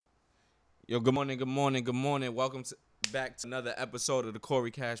Yo, good morning, good morning, good morning. Welcome back to another episode of the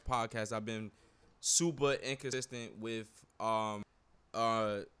Corey Cash Podcast. I've been super inconsistent with a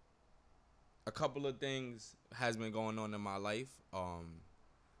couple of things has been going on in my life.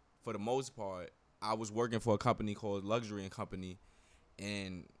 For the most part, I was working for a company called Luxury and Company,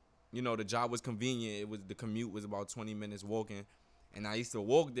 and the job was convenient. The commute was about 20 minutes walking, and I used to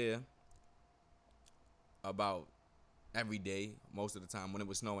walk there about every day. Most of the time, when it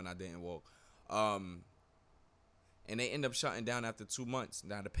was snowing, I didn't walk. And they ended up shutting down after 2 months.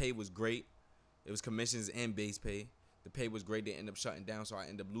 Now, the pay was great. It was commissions and base pay. The pay was great. They ended up shutting down, so I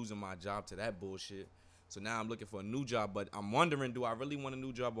ended up losing my job to that bullshit. So now I'm looking for a new job, but I'm wondering, do I really want a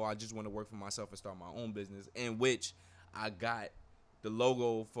new job, or I just want to work for myself and start my own business, in which I got the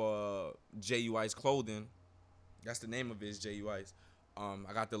logo for JU Ice Clothing. That's the name of it, is JU Ice. I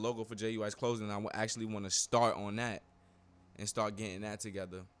got the logo for JU Ice Clothing, and I actually want to start on that and start getting that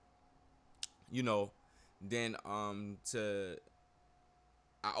together. Then I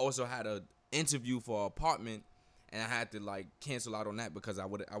also had a interview for an apartment, and I had to cancel out on that because I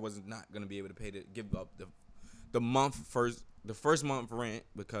was not gonna be able to give up the first month rent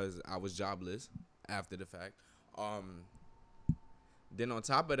because I was jobless after the fact. Then on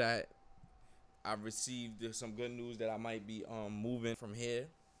top of that, I received some good news that I might be moving from here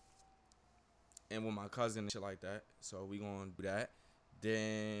and with my cousin and shit like that. So we gonna do that.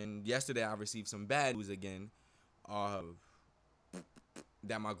 Then yesterday I received some bad news again, that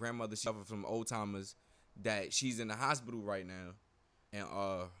my grandmother suffered from old timers, that she's in the hospital right now, and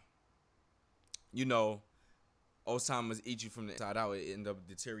old timers eat you from the inside out. It end up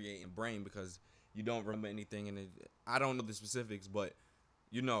deteriorating brain because you don't remember anything, and I don't know the specifics, but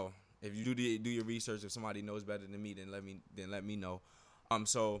if you do your research, if somebody knows better than me, then let me know.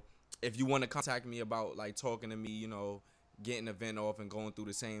 So if you want to contact me about talking to me, getting the vent off and going through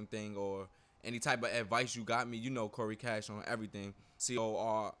the same thing, or any type of advice you got me, Corey Cash on everything.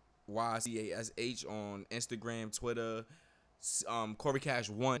 CORYCASH on Instagram, Twitter, Corey Cash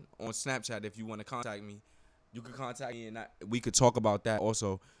 1 on Snapchat. If you want to contact me, you can contact me, and we could talk about that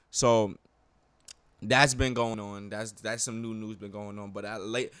also. So that's been going on. That's some new news been going on. But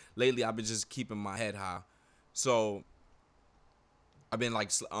lately I've been just keeping my head high. So I've been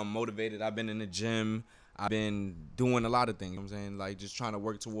motivated. I've been in the gym. I've been doing a lot of things. You know what I'm saying, just trying to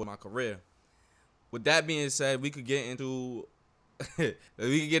work toward my career. With that being said, we could get into the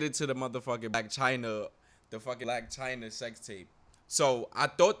motherfucking Blac Chyna, the fucking Blac Chyna sex tape. So I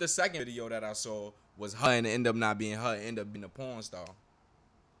thought the second video that I saw was her, and it ended up not being her. It ended up being a porn star.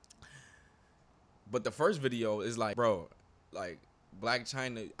 But the first video is bro, Blac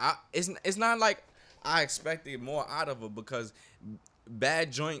Chyna. It's not like I expected more out of her, because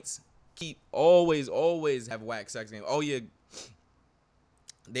bad joints always have whack sex games. Oh yeah,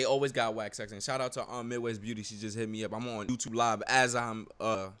 they always got whack sex games. Shout out to Midwest Beauty. She just hit me up. I'm on YouTube Live as I'm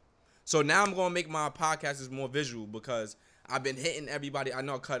so now I'm gonna make my podcast more visual, because I've been hitting everybody. I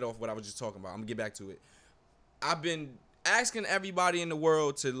know I cut off what I was just talking about. I'm gonna get back to it. I've been asking everybody in the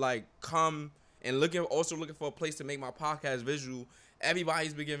world to come and looking for a place to make my podcast visual.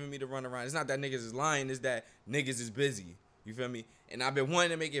 Everybody's been giving me the runaround. It's not that niggas is lying, it's that niggas is busy. You feel me? And I've been wanting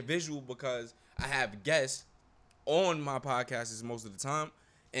to make it visual because I have guests on my podcasts most of the time.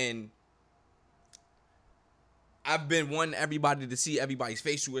 And I've been wanting everybody to see everybody's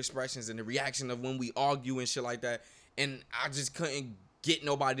facial expressions and the reaction of when we argue and shit like that. And I just couldn't get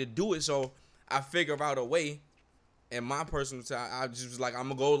nobody to do it. So I figured out a way. And my personal side, I just was like, I'm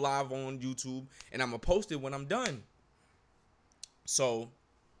going to go live on YouTube and I'm going to post it when I'm done. So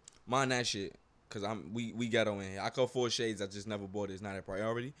mind that shit. Cause we ghetto in here. I could afford shades. I just never bought it. It's not a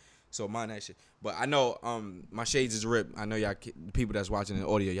priority. So mind that shit. But I know my shades is ripped. I know y'all people that's watching the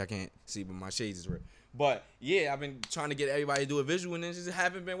audio, y'all can't see, but my shades is ripped. But yeah, I've been trying to get everybody to do a visual, and it just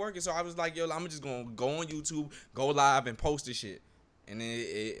haven't been working. So I was like, yo, I'm just gonna go on YouTube, go live, and post this shit. And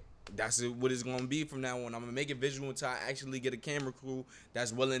then that's what it's gonna be from now on. I'm gonna make it visual until I actually get a camera crew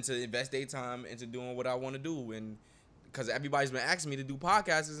that's willing to invest their time into doing what I want to do. And because everybody's been asking me to do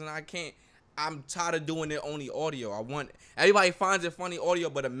podcasts, and I can't. I'm tired of doing it only audio. Everybody finds it funny audio,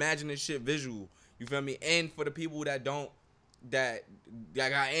 but imagine this shit visual. You feel me? And for the people that got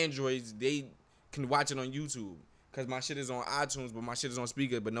Androids, they can watch it on YouTube. Cause my shit is on iTunes, but my shit is on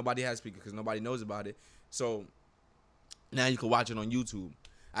speaker, but nobody has speaker because nobody knows about it. So now you can watch it on YouTube.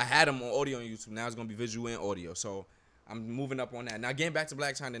 I had them on audio on YouTube. Now it's gonna be visual and audio. So I'm moving up on that. Now getting back to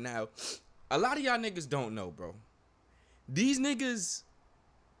Blac Chyna now. A lot of y'all niggas don't know, bro. These niggas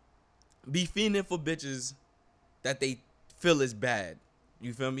be fiending for bitches that they feel is bad.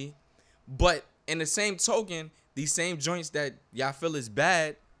 You feel me? But in the same token, these same joints that y'all feel is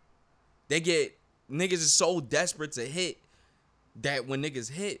bad, Niggas is so desperate to hit that when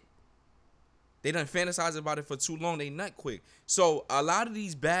niggas hit, they done fantasize about it for too long. They nut quick. So a lot of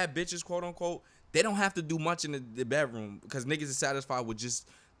these bad bitches, quote unquote, they don't have to do much in the bedroom because niggas is satisfied with just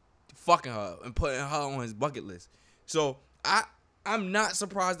fucking her and putting her on his bucket list. So I'm not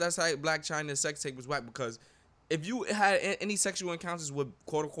surprised that's how Blac Chyna's sex tape was whack, because if you had any sexual encounters with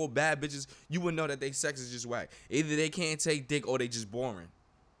quote unquote bad bitches, you would know that they sex is just whack. Either they can't take dick or they just boring.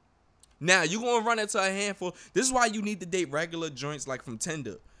 Now you gonna run into a handful. This is why you need to date regular joints like from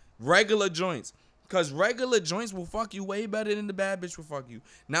Tinder. Regular joints. Cause regular joints will fuck you way better than the bad bitch will fuck you.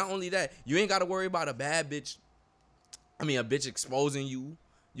 Not only that, you ain't gotta worry about a bitch exposing you.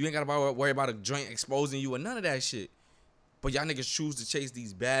 You ain't gotta worry about a joint exposing you or none of that shit. But y'all niggas choose to chase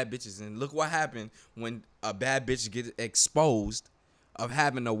these bad bitches. And look what happened when a bad bitch gets exposed of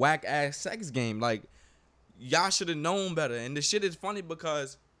having a whack ass sex game. Like, y'all should have known better. And the shit is funny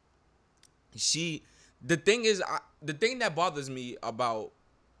because the thing that bothers me about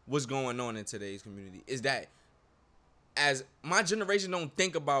what's going on in today's community is that as my generation don't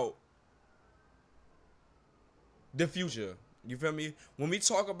think about the future. You feel me? When we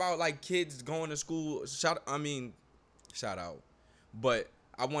talk about like kids going to school, shout out. But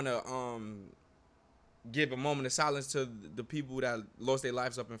I want to give a moment of silence to the people that lost their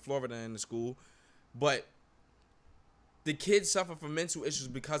lives up in Florida in the school. But the kids suffer from mental issues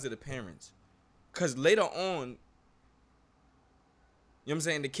because of the parents. Because later on, you know what I'm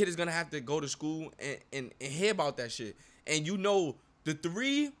saying, the kid is going to have to go to school and hear about that shit. And you know, the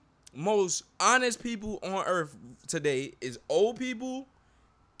three most honest people on earth today is old people,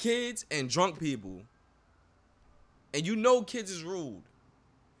 kids, and drunk people. And you know kids is rude.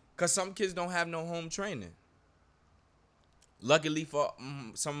 Because some kids don't have no home training. Luckily for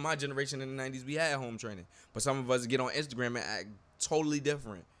some of my generation in the 90s, we had home training. But some of us get on Instagram and act totally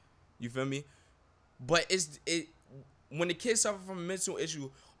different. You feel me? But when the kids suffer from a mental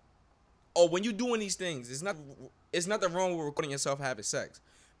issue, or when you doing these things, it's nothing wrong with recording yourself having sex.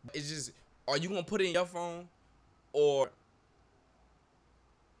 It's just, are you going to put it in your phone, or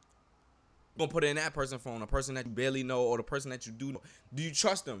gonna put it in that person's phone, a person that you barely know or the person that you do know? Do you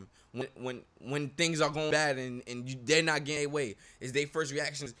trust them when things are going bad and they're not getting their way? Is their first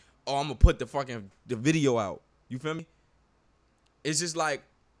reaction is, oh, I'm gonna put the video out? You feel me? It's just like,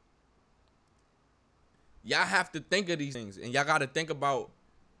 y'all have to think of these things, and y'all gotta think about,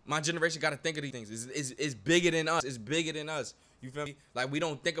 my generation gotta think of these things. It's bigger than us. It's bigger than us. You feel me? Like, we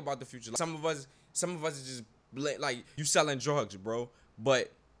don't think about the future. Like, some of us is just like, you selling drugs, bro.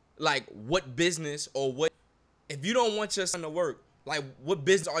 But like, what business or what, if you don't want your son to work, like, what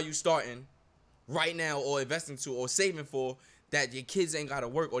business are you starting right now or investing to or saving for that your kids ain't gotta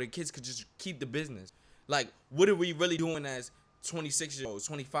work, or the kids could just keep the business? Like, what are we really doing as 26-year-olds,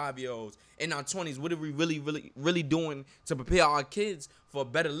 25-year-olds, in our 20s? What are we really doing to prepare our kids for a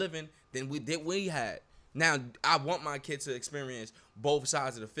better living than we had? Now, I want my kid to experience both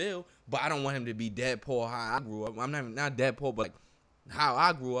sides of the field, but I don't want him to be dead poor how I grew up. I'm not dead poor, but like how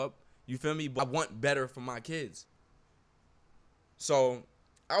I grew up. You feel me? But I want better for my kids. So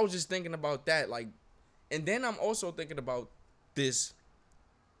I was just thinking about that, like, and then I'm also thinking about this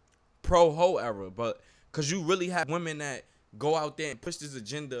pro-ho era, but because you really have women that go out there and push this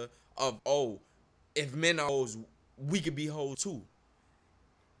agenda of, oh, if men are hoes, we could be hoes too.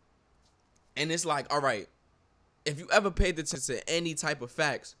 And it's like, all right, if you ever paid attention to any type of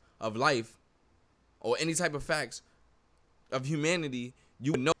facts of life or any type of facts of humanity,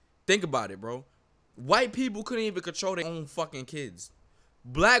 you would know. Think about it, bro. White people couldn't even control their own fucking kids.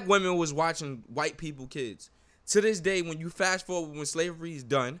 Black women was watching white people kids. To this day, when you fast forward, when slavery is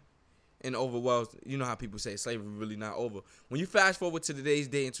done and over, well, you know how people say slavery really not over. When you fast forward to today's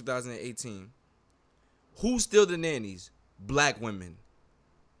day in 2018, who's still the nannies? Black women,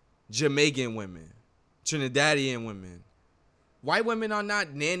 Jamaican women, Trinidadian women. White women are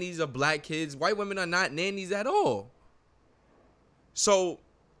not nannies of black kids. White women are not nannies at all. So,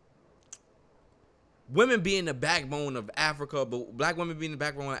 women being the backbone of Africa, but black women being the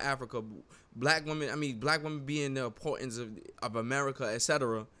backbone of Africa, black women being the importance of America,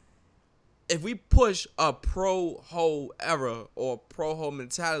 etc. If we push a pro-ho era or pro-ho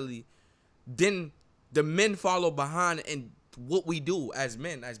mentality, then the men follow behind. And what we do as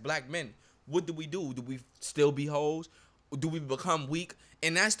men, as black men, what do we do? Do we still be hoes? Or do we become weak?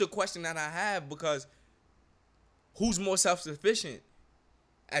 And that's the question that I have, because who's more self-sufficient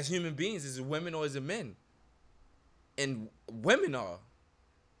as human beings? Is it women or is it men? And women are.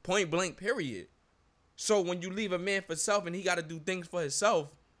 Point blank, period. So when you leave a man for self and he got to do things for himself,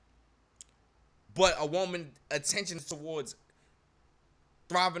 but a woman attention towards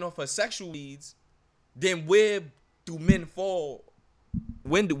thriving off her sexual needs, then where do men fall?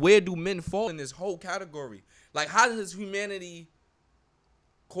 Where do men fall in this whole category? Like, how does humanity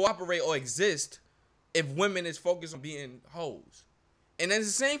cooperate or exist if women is focused on being hoes? And it's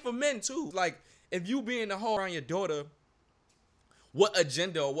the same for men too. Like, if you being a hoe around your daughter, what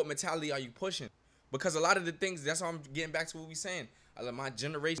agenda or what mentality are you pushing? Because a lot of the things, that's why I'm getting back to what we saying. My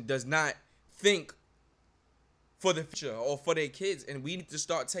generation does not think for the future or for their kids, and we need to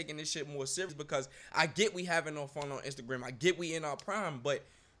start taking this shit more serious. Because I get we having no fun on Instagram, I get we in our prime, but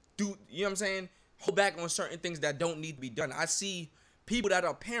you know what I'm saying, hold back on certain things that don't need to be done. I see people that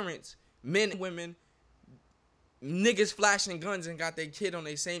are parents, men and women, niggas flashing guns and got their kid on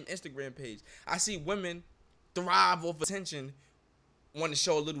their same Instagram page. I see women thrive off attention, want to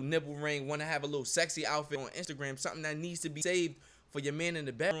show a little nipple ring, want to have a little sexy outfit on Instagram, something that needs to be saved for your man in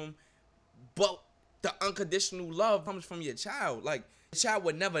the bedroom. But the unconditional love comes from your child. Like, the child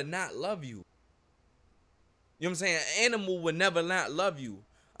would never not love you. You know what I'm saying? An animal would never not love you.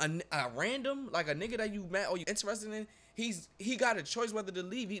 A random, like a nigga that you met or you interested in, he got a choice whether to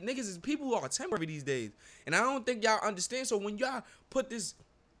leave. Niggas is people who are temporary these days. And I don't think y'all understand. So when y'all put this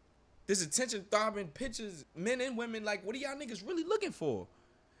attention throbbing pictures, men and women, like, what are y'all niggas really looking for?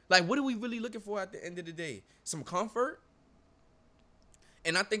 Like, what are we really looking for at the end of the day? Some comfort?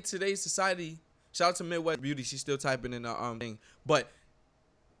 And I think today's society, shout out to Midwest Beauty, she's still typing in the thing, but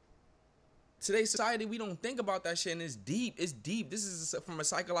today's society, we don't think about that shit, and it's deep. It's deep. This is from a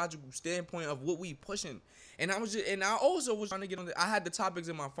psychological standpoint of what we pushing. And I also was trying to get on I had the topics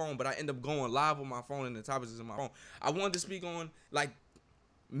in my phone, but I ended up going live on my phone, and the topics is in my phone. I wanted to speak on, like,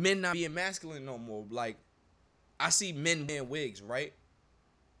 men not being masculine no more. Like, I see men wearing wigs, right?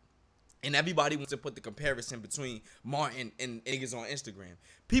 And everybody wants to put the comparison between Martin and niggas on Instagram.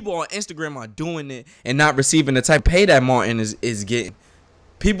 People on Instagram are doing it and not receiving the type of pay that Martin is getting.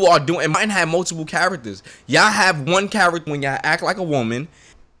 People are doing, and Martin had multiple characters. Y'all have one character when y'all act like a woman,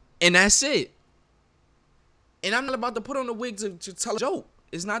 and that's it. And I'm not about to put on a wig to tell a joke.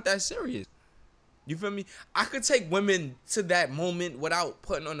 It's not that serious. You feel me? I could take women to that moment without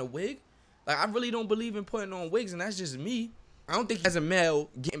putting on a wig. Like, I really don't believe in putting on wigs, and that's just me. I don't think as a male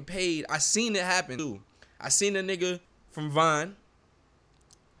getting paid. I seen it happen too. I seen a nigga from Vine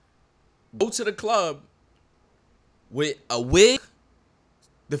go to the club with a wig,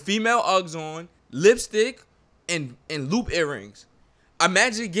 the female Uggs on, lipstick, and loop earrings.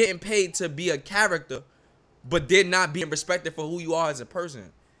 Imagine getting paid to be a character, but then not being respected for who you are as a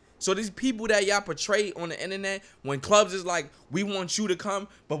person. So these people that y'all portray on the internet, when clubs is like, we want you to come,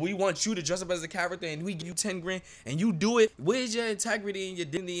 but we want you to dress up as a character, and we give you 10 grand, and you do it, where's your integrity and your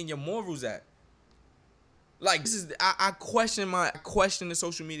dignity and your morals at? Like, this is, I question the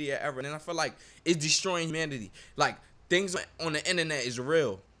social media era, and I feel like it's destroying humanity. Like, things on the internet is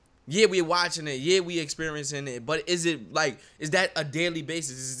real. Yeah, we're watching it. Yeah, we experiencing it. But is that a daily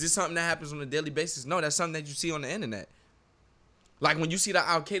basis? Is this something that happens on a daily basis? No, that's something that you see on the internet. Like when you see the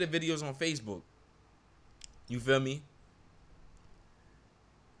Al Qaeda videos on Facebook. You feel me?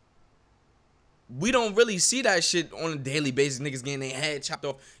 We don't really see that shit on a daily basis. Niggas getting their head chopped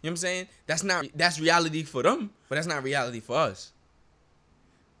off. You know what I'm saying? That's reality for them, but that's not reality for us.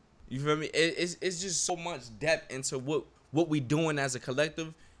 You feel me? It's just so much depth into what we doing as a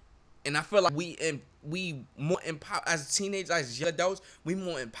collective. And I feel like we more empowered as teenagers, as young adults. We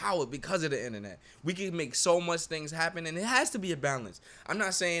more empowered because of the internet. We can make so much things happen, and it has to be a balance. I'm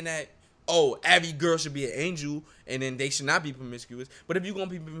not saying that every girl should be an angel and then they should not be promiscuous. But if you're gonna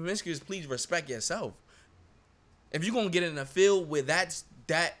be promiscuous, please respect yourself. If you're gonna get in a field where that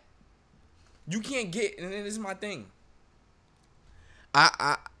you can't get, and this is my thing.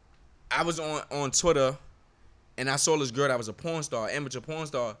 I was on Twitter, and I saw this girl that was a porn star, amateur porn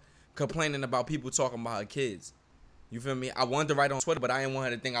star, complaining about people talking about her kids. You feel me? I wanted to write on Twitter, but I didn't want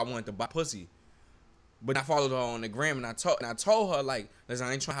her to think I wanted to buy pussy. But I followed her on the gram, and I told her, like, listen,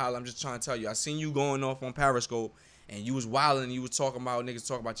 I ain't trying to holler, I'm just trying to tell you. I seen you going off on Periscope, and you was wilding, and you was talking about niggas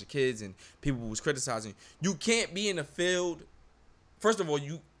talking about your kids, and people was criticizing. You can't be in the field. First of all,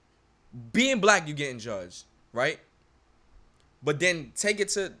 you being black, you getting judged, right? But then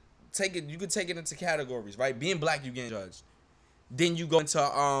you could take it into categories, right? Being black, you getting judged. Then you go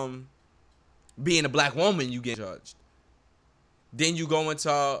into being a black woman, you get judged. Then you go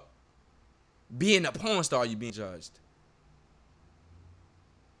into being a porn star, you being judged.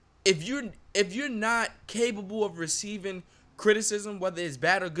 If you're not capable of receiving criticism, whether it's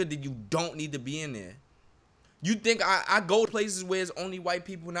bad or good, then you don't need to be in there. You think I go to places where it's only white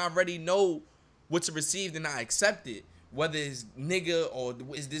people and I already know what to receive, and I accept it. Whether it's nigga or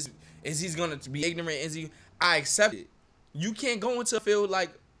is he gonna be ignorant? I accept it. You can't go into a field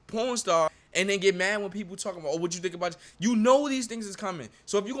like porn star and then get mad when people talking about, oh, what you think about you know these things is coming.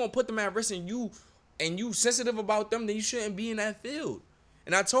 So if you're gonna put them at risk and you sensitive about them, then you shouldn't be in that field.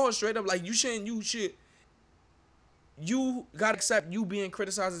 And I told her straight up, like, you gotta accept you being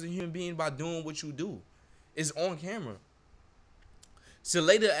criticized as a human being by doing what you do. It's on camera. So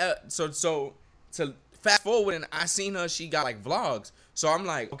later, so to fast forward, and I seen her, she got like vlogs. So I'm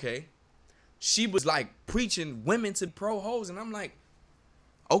like, okay. She was like preaching women to pro hoes, and I'm like,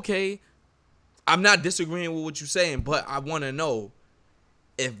 okay, I'm not disagreeing with what you're saying, but I want to know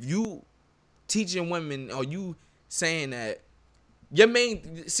if you teaching women or you saying that your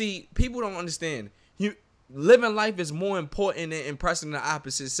main, see, people don't understand. You living life is more important than impressing the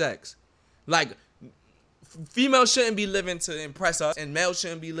opposite sex. Like, females shouldn't be living to impress us, and males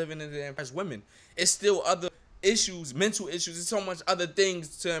shouldn't be living to impress women. It's still other issues, mental issues. There's so much other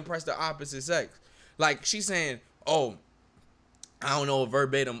things to impress the opposite sex. Like, she's saying, oh, I don't know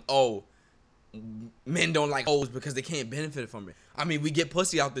verbatim, oh, men don't like hoes because they can't benefit from it. I mean, we get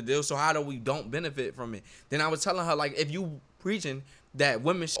pussy out the deal, so how do we don't benefit from it? Then I was telling her, like, if you preaching that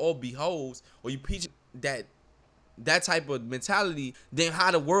women should all be hoes, or you preaching that type of mentality, then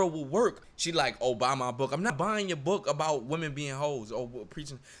how the world will work. She like, oh, buy my book. I'm not buying your book about women being hoes or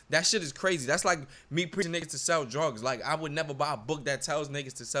preaching. That shit is crazy. That's like me preaching niggas to sell drugs. Like, I would never buy a book that tells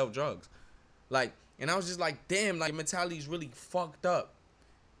niggas to sell drugs. Like, and I was just like, damn, like, mentality is really fucked up.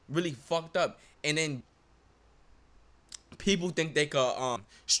 Really fucked up. And then people think they could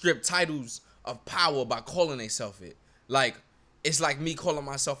strip titles of power by calling themselves it. Like, it's like me calling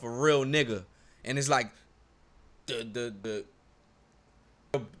myself a real nigga. And it's like the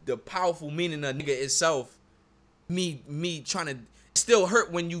powerful meaning of nigga itself, me trying to still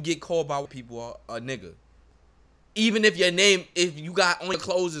hurt when you get called by people a nigga. Even if your name, if you got on your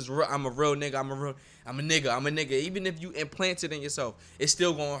clothes is real, I'm a real nigga, I'm a nigga. Even if you implant it in yourself, it's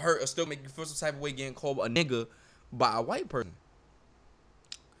still gonna hurt or still make you feel some type of way getting called a nigga by a white person.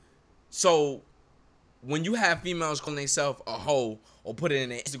 So when you have females calling themselves a hoe or put it in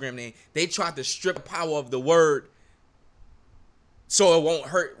their Instagram name, they try to strip the power of the word so it won't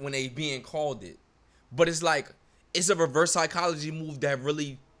hurt when they being called it. But it's like, it's a reverse psychology move that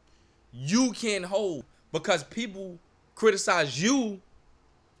really you can't hold, because people criticize you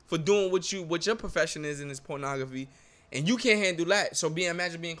for doing what your profession is in this pornography, and you can't handle that. So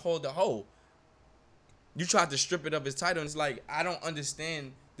imagine being called a hoe. You tried to strip it of its title, and it's like, I don't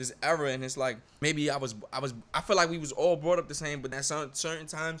understand this era. And it's like, maybe I feel like we was all brought up the same, but at certain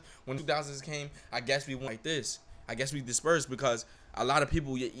times when 2000s came, I guess we went like this. I guess we dispersed because a lot of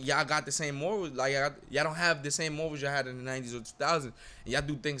people, y'all got the same morals. Like, y'all don't have the same morals y'all had in the 90s or 2000s. And y'all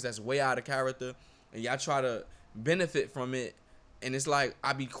do things that's way out of character, and y'all try to benefit from it. And it's like,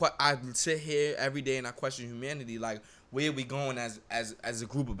 I sit here every day and I question humanity. Like, where are we going as a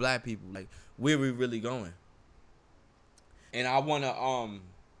group of black people? Like, where are we really going? And I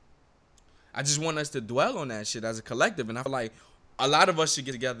just want us to dwell on that shit as a collective. And I feel like a lot of us should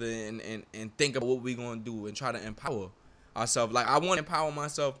get together and think about what we're going to do and try to empower ourselves. Like, I want to empower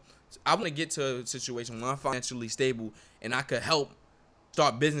myself. I want to get to a situation where I'm financially stable and I could help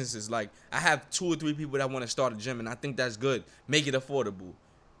start businesses. Like, I have 2 or 3 people that want to start a gym, and I think that's good. Make it affordable.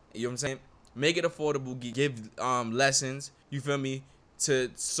 You know what I'm saying? Make it affordable. Give lessons. You feel me?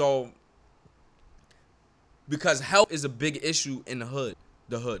 Because health is a big issue in the hood,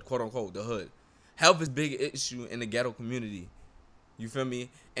 quote unquote, the hood. Health is a big issue in the ghetto community. You feel me?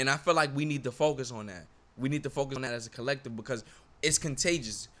 And I feel like we need to focus on that. We need to focus on that as a collective because it's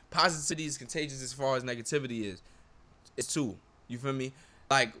contagious. Positivity is contagious as far as negativity is. It's too. You feel me?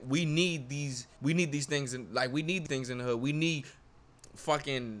 Like, we need these things, and like, we need things in the hood. We need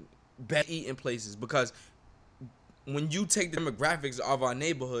fucking better eating places, because when you take the demographics of our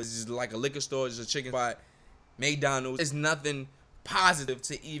neighborhoods, it's like a liquor store, it's a chicken spot, McDonald's. It's nothing positive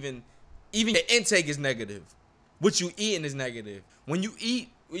to even your intake is negative. What you eating is negative. When you eat,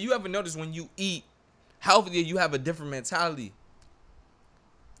 you ever notice when you eat healthier, you have a different mentality.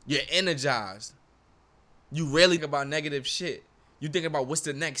 You're energized. You rarely think about negative shit. You think about what's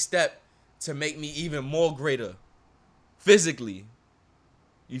the next step to make me even more greater physically.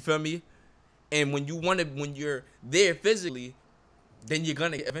 You feel me? And when you're there physically, then you're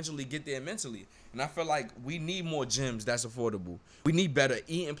gonna eventually get there mentally. And I feel like we need more gyms that's affordable. We need better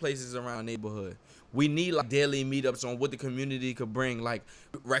eating places around our neighborhood. We need like daily meetups on what the community could bring, like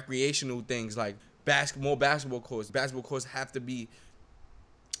recreational things, like more basketball courts. Basketball courts have to be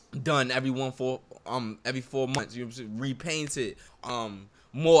done every 4 months. You know what I'm saying? Repainted.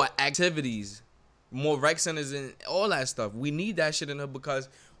 More activities, more rec centers, and all that stuff. We need that shit in there because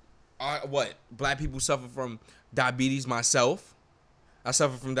black people suffer from diabetes myself. I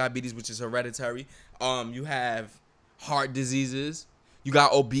suffer from diabetes, which is hereditary. You have heart diseases. You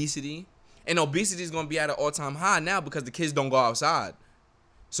got obesity. And obesity is going to be at an all-time high now because the kids don't go outside.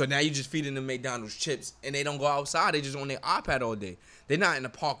 So now you're just feeding them McDonald's chips, and they don't go outside. They just on their iPad all day. They're not in the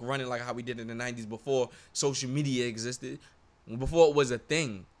park running like how we did in the 90s before social media existed, before it was a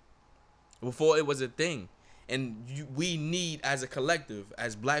thing. And we need, as a collective,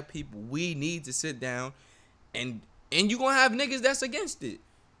 as black people, we need to sit down, and you're going to have niggas that's against it.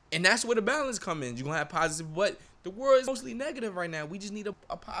 And that's where the balance comes in. You're going to have positive, but the world is mostly negative right now. We just need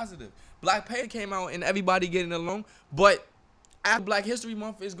a positive. Black Panther came out and everybody getting along, but after Black History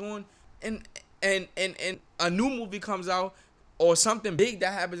Month is going and a new movie comes out or something big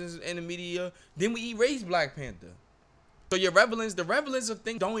that happens in the media, then we erase Black Panther. So the relevance of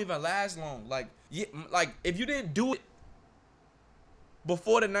things don't even last long. Like if you didn't do it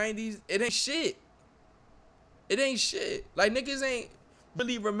before the 90s, it ain't shit. It ain't shit. Like, niggas ain't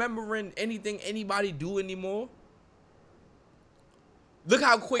really remembering anything anybody do anymore. Look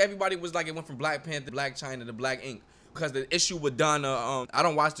how quick everybody was like, it went from Black Panther, Black China to Black Ink. Because the issue with Donna, I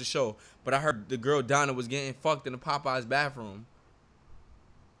don't watch the show, but I heard the girl Donna was getting fucked in the Popeyes bathroom.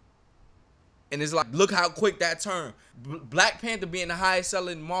 And it's like, look how quick that turned. Black Panther being the highest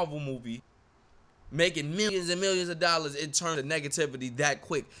selling Marvel movie, making millions and millions of dollars, it turned to negativity that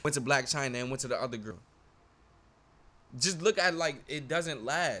quick. Went to Black China and went to the other girl. Just look at, like, it doesn't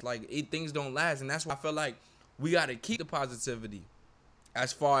last. Like, things don't last. And that's why I feel like we got to keep the positivity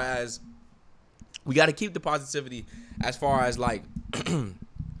as far as like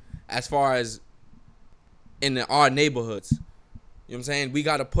as far as in our neighborhoods. You know what I'm saying?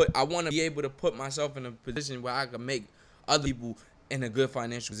 I want to be able to put myself in a position where I can make other people in a good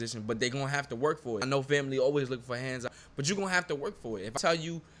financial position, but they're going to have to work for it. I know family always look for hands out, but you're going to have to work for it. If I tell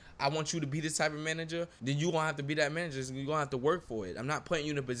you I want you to be this type of manager, then you're going to have to be that manager. You're going to have to work for it. I'm not putting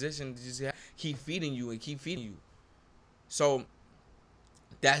you in a position to just keep feeding you. So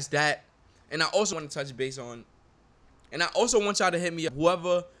that's that. And I also want to touch base on, and I also want y'all to hit me up.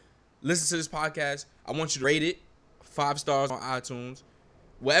 Whoever listens to this podcast, I want you to rate it 5 stars on iTunes.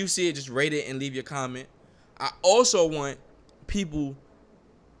 Wherever you see it, just rate it and leave your comment. I also want people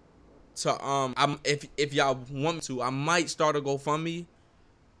to if y'all want me to, I might start a GoFundMe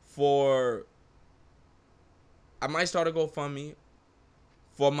for my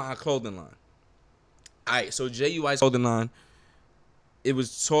clothing line. Alright, so JUI's clothing line. I'm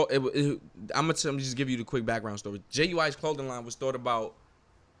gonna just give you the quick background story. JUI's clothing line was thought about,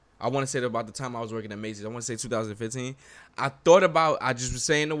 I want to say about the time I was working at Macy's. I want to say 2015. I just was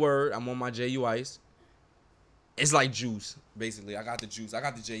saying the word. I'm on my JUI's. It's like juice, basically. I got the juice. I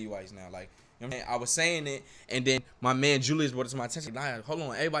got the JUI's now. Like, you know what I'm saying? I was saying it, and then my man Julius brought it to my attention. Like, hold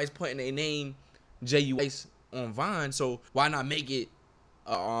on, everybody's putting their name JUI's on Vine, so why not make it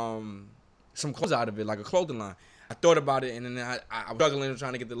some clothes out of it, like a clothing line? I thought about it, and then I was struggling with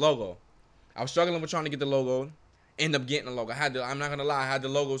trying to get the logo. End up getting the logo. I'm not gonna lie, I had the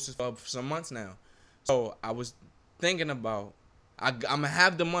logo for some months now. So I was thinking about, I'm gonna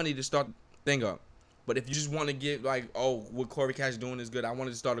have the money to start the thing up. But if you just want to get like, oh, what Corey Cash doing is good, I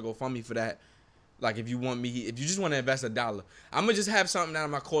wanted to start a GoFundMe for that. Like, if you just want to invest $1, I'm gonna just have something that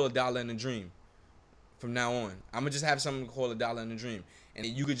I'm gonna call $1 in a dream. From now on, I'm gonna just have something called $1 in a dream, and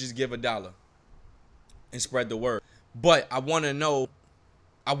you could just give $1 and spread the word. But I want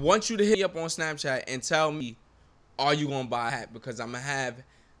you to hit me up on Snapchat and tell me, are you gonna buy a hat? Because I'm gonna have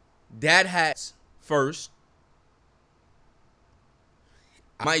dad hats first.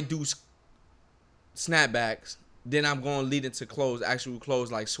 I might do snapbacks. Then I'm gonna lead into actual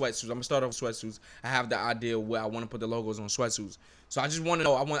clothes like sweatsuits. I'm gonna start off with sweatsuits. I have the idea where I want to put the logos on sweatsuits. So I just want to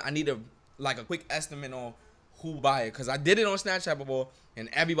know. I need a quick estimate on who buy it, because I did it on Snapchat before and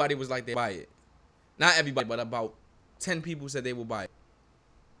everybody was like they buy it. Not everybody, but about 10 people said they will buy it.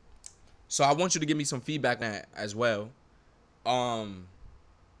 So I want you to give me some feedback on that as well.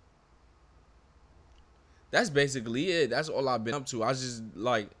 That's basically it. That's all I've been up to. I was just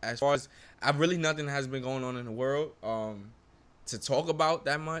like, as far as nothing has been going on in the world to talk about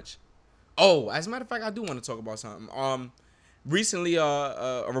that much. Oh, as a matter of fact, I do want to talk about something. Recently,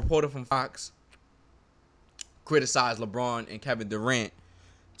 a reporter from Fox criticized LeBron and Kevin Durant,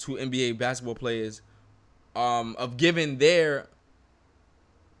 2 NBA basketball players, of giving their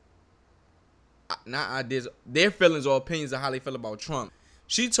their feelings or opinions of how they feel about Trump.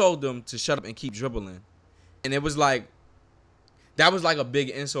 She told them to shut up and keep dribbling. And it was like, that was like a big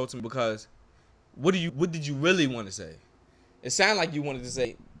insult to me, because what did you really want to say? It sounded like you wanted to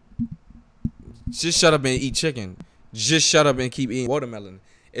say, just shut up and eat chicken. Just shut up and keep eating watermelon.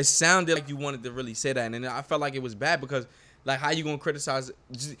 It sounded like you wanted to really say that, and then I felt like it was bad because, like, how you gonna criticize?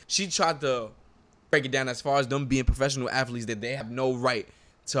 She tried to break it down as far as them being professional athletes that they have no right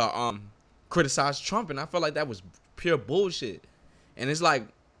to criticize Trump, and I felt like that was pure bullshit. And it's like,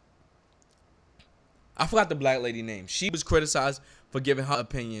 I forgot the black lady name. She was criticized for giving her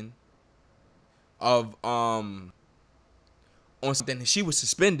opinion of on something. She was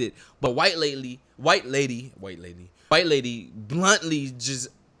suspended, but white lady bluntly just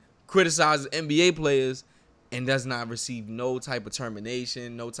criticizes NBA players and does not receive no type of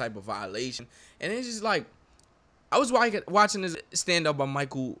termination, no type of violation. And it's just like, I was watching this stand up by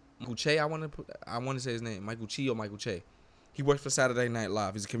Michael Che. I want to say his name, Michael Che or Michael Che. He works for Saturday Night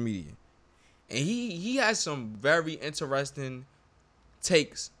Live. He's a comedian, and he has some very interesting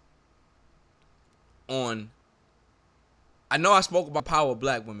takes on. I know I spoke about power of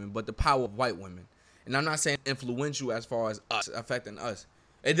black women, but the power of white women. And I'm not saying influential as far as us, affecting us.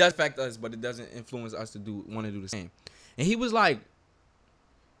 It does affect us, but it doesn't influence us to want to do the same. And he was like,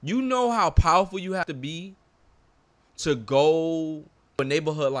 you know how powerful you have to be to go to a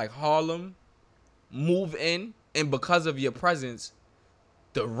neighborhood like Harlem, move in, and because of your presence,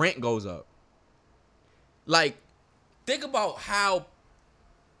 the rent goes up. Like, think about how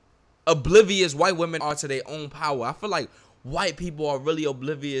oblivious white women are to their own power. I feel like white people are really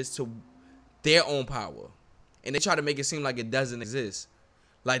oblivious to their own power, and they try to make it seem like it doesn't exist,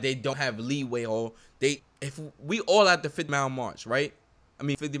 like they don't have leeway, or if we all at the 50-mile march, right?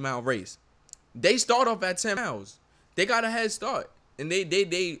 50-mile race, they start off at 10 miles. They got a head start, and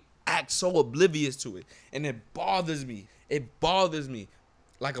they act so oblivious to it, and it bothers me. It bothers me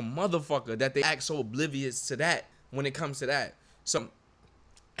like a motherfucker that they act so oblivious to that when it comes to that. So,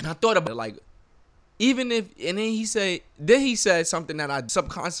 and I thought about it, like, even if, and then he said something that I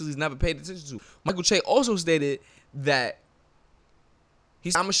subconsciously never paid attention to. Michael Che also stated that he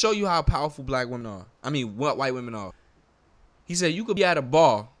said, I'm gonna show you how powerful black women are. What white women are. He said, you could be at a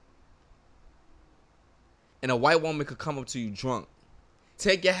bar and a white woman could come up to you drunk,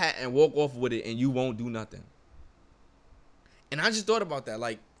 take your hat and walk off with it, and you won't do nothing. And I just thought about that,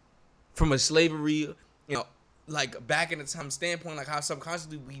 like, from a slavery, like back in the time standpoint, like how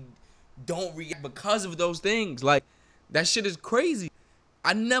subconsciously we don't react because of those things. Like, that shit is crazy.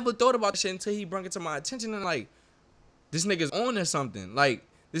 I never thought about that shit until he brought it to my attention, and like, this nigga's on to something. Like,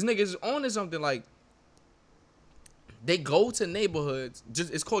 Like, they go to neighborhoods,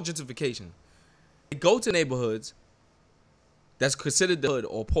 it's called gentrification. They go to neighborhoods that's considered the hood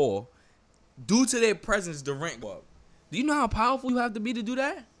or poor. Due to their presence, the rent go up. Do you know how powerful you have to be to do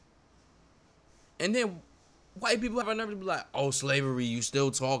that? And then white people have a nerve to be like, oh, slavery, you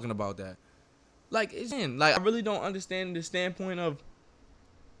still talking about that. Like, I really don't understand the standpoint of,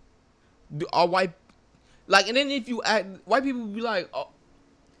 are white, like, and then if you act, white people be like, oh,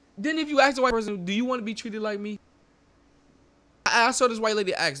 then if you ask a white person, do you want to be treated like me? I saw this white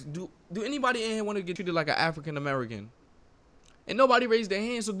lady ask, do anybody in here want to get treated like an African American? And nobody raised their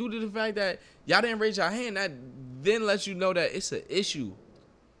hand. So due to the fact that y'all didn't raise your hand, that then lets you know that it's an issue.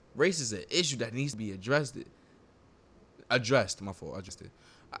 Race is an issue that needs to be addressed. It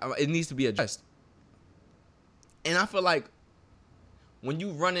needs to be addressed. And I feel like when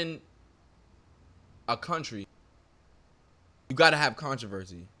you running a country, you gotta have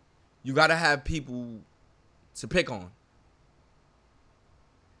controversy. You gotta have people to pick on.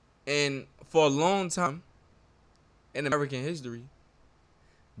 And for a long time in American history,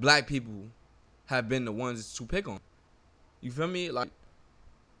 black people have been the ones to pick on. You feel me? Like,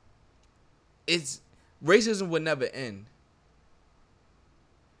 racism would never end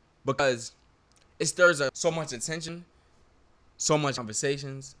because it stirs up so much attention, so much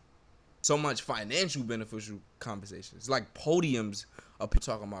conversations, so much financial beneficial conversations. Like podiums of people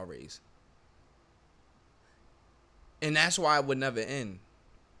talking about race. And that's why it would never end.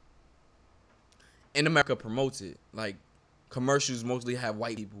 And America promotes it. Like, commercials mostly have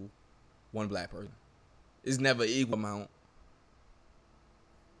white people, one black person. It's never equal amount.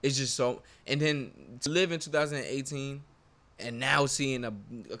 It's just so. And then to live in 2018 and now seeing a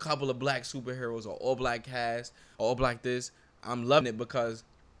couple of black superheroes or all black cast or all black this, I'm loving it because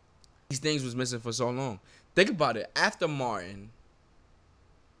these things was missing for so long. Think about it. After Martin,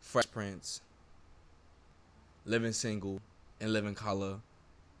 Fresh Prince, Living Single and Living Color,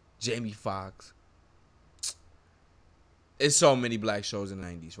 Jamie Foxx, it's so many black shows in the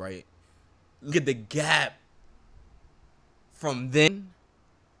 90s, right? Look at the gap from then.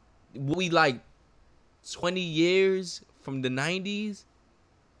 We like 20 years from the 90s,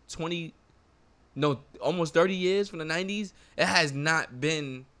 almost 30 years from the 90s. It has not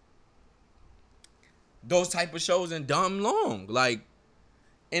been those type of shows in dumb long. Like,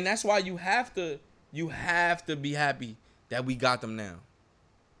 And that's why you have to be happy that we got them now.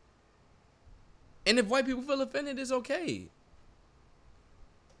 And if white people feel offended, it's okay.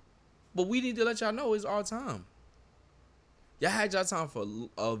 But we need to let y'all know it's our time. Y'all had y'all time for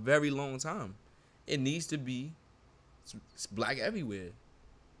a very long time. It needs to be it's black everywhere.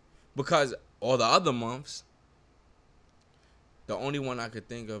 Because all the other months, the only one I could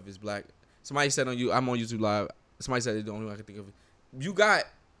think of is black. Somebody said I'm on YouTube Live. Somebody said it's the only one I could think of. You got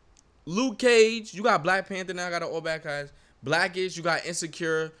Luke Cage. You got Black Panther now. Got an all black cast. Blackish. You got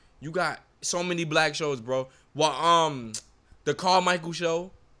Insecure. You got so many black shows, bro. Well, the Carmichael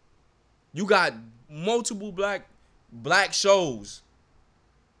Show. You got multiple black shows.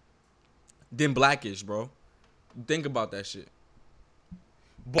 Then Blackish, bro. Think about that shit.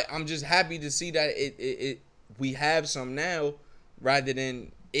 But I'm just happy to see that we have some now, rather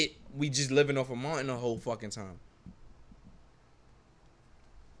than we just living off a mountain the whole fucking time.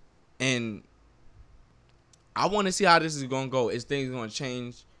 And I want to see how this is gonna go. Is things gonna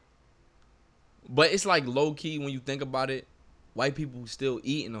change? But it's like low key when you think about it. White people still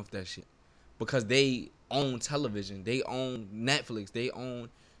eating off that shit because they own television, they own Netflix, they own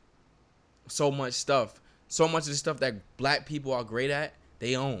so much stuff. So much of the stuff that black people are great at,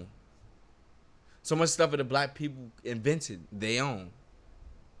 they own. So much stuff that the black people invented, they own.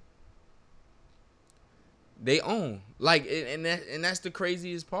 They own. Like, and that's the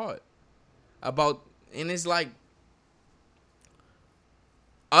craziest part about, and it's like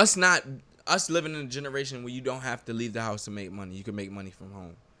us living in a generation where you don't have to leave the house to make money. You can make money from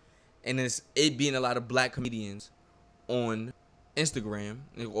home. And it being a lot of black comedians on Instagram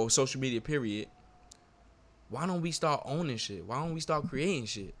or social media, period. Why don't we start owning shit? Why don't we start creating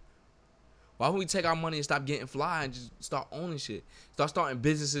shit? Why don't we take our money and stop getting fly and just start owning shit? Start starting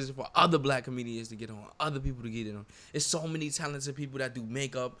businesses for other black comedians to get on, other people to get it on. There's so many talented people that do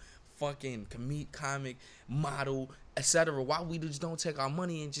makeup, fucking comic, model, etc. Why we just don't take our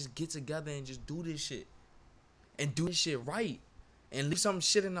money and just get together and just do this shit? And do this shit right. And leave some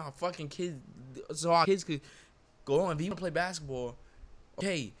shit in our fucking kids so our kids could go on. If you want to play basketball,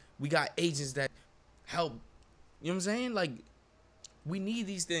 okay, we got agents that help. You know what I'm saying? Like, we need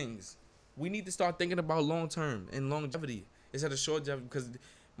these things. We need to start thinking about long term and longevity instead of short longevity, because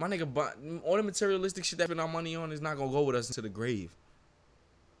my nigga, all the materialistic shit that we spend our money on is not gonna go with us into the grave.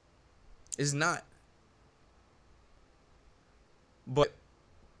 It's not. But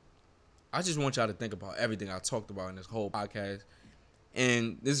I just want y'all to think about everything I talked about in this whole podcast.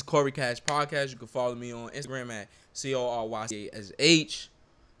 And this is Corey Cash Podcast. You can follow me on Instagram at CORYCASH,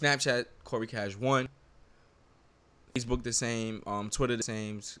 Snapchat Corey Cash 1, Facebook the same, Twitter the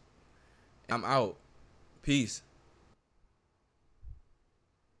same. I'm out. Peace.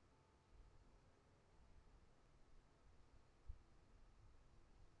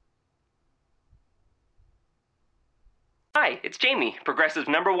 Hi, it's Jamie, Progressive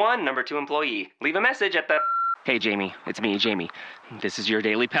 #1, #2 employee. Leave a message at the... Hey, Jamie, it's me, Jamie. This is your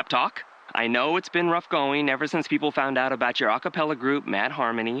daily pep talk. I know it's been rough going ever since people found out about your a cappella group, Mad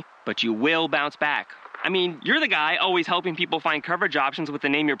Harmony, but you will bounce back. I mean, you're the guy always helping people find coverage options with the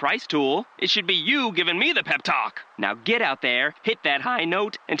Name Your Price tool. It should be you giving me the pep talk. Now get out there, hit that high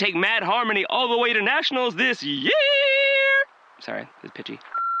note, and take Mad Harmony all the way to nationals this year! Sorry, it's pitchy.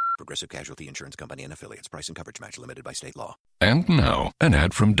 Progressive Casualty Insurance Company and Affiliates. Price and coverage match limited by state law. And now, an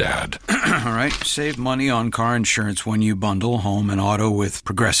ad from Dad. All right, save money on car insurance when you bundle home and auto with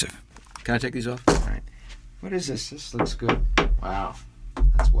Progressive. Can I take these off? All right. What is this? This looks good. Wow,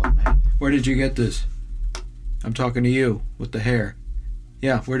 that's well made. Where did you get this? I'm talking to you with the hair.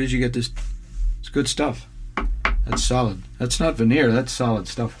 Yeah, where did you get this? It's good stuff. That's solid. That's not veneer. That's solid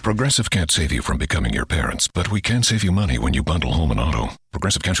stuff. Progressive can't save you from becoming your parents, but we can save you money when you bundle home and auto.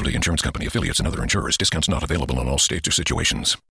 Progressive Casualty Insurance Company, affiliates, and other insurers. Discounts not available in all states or situations.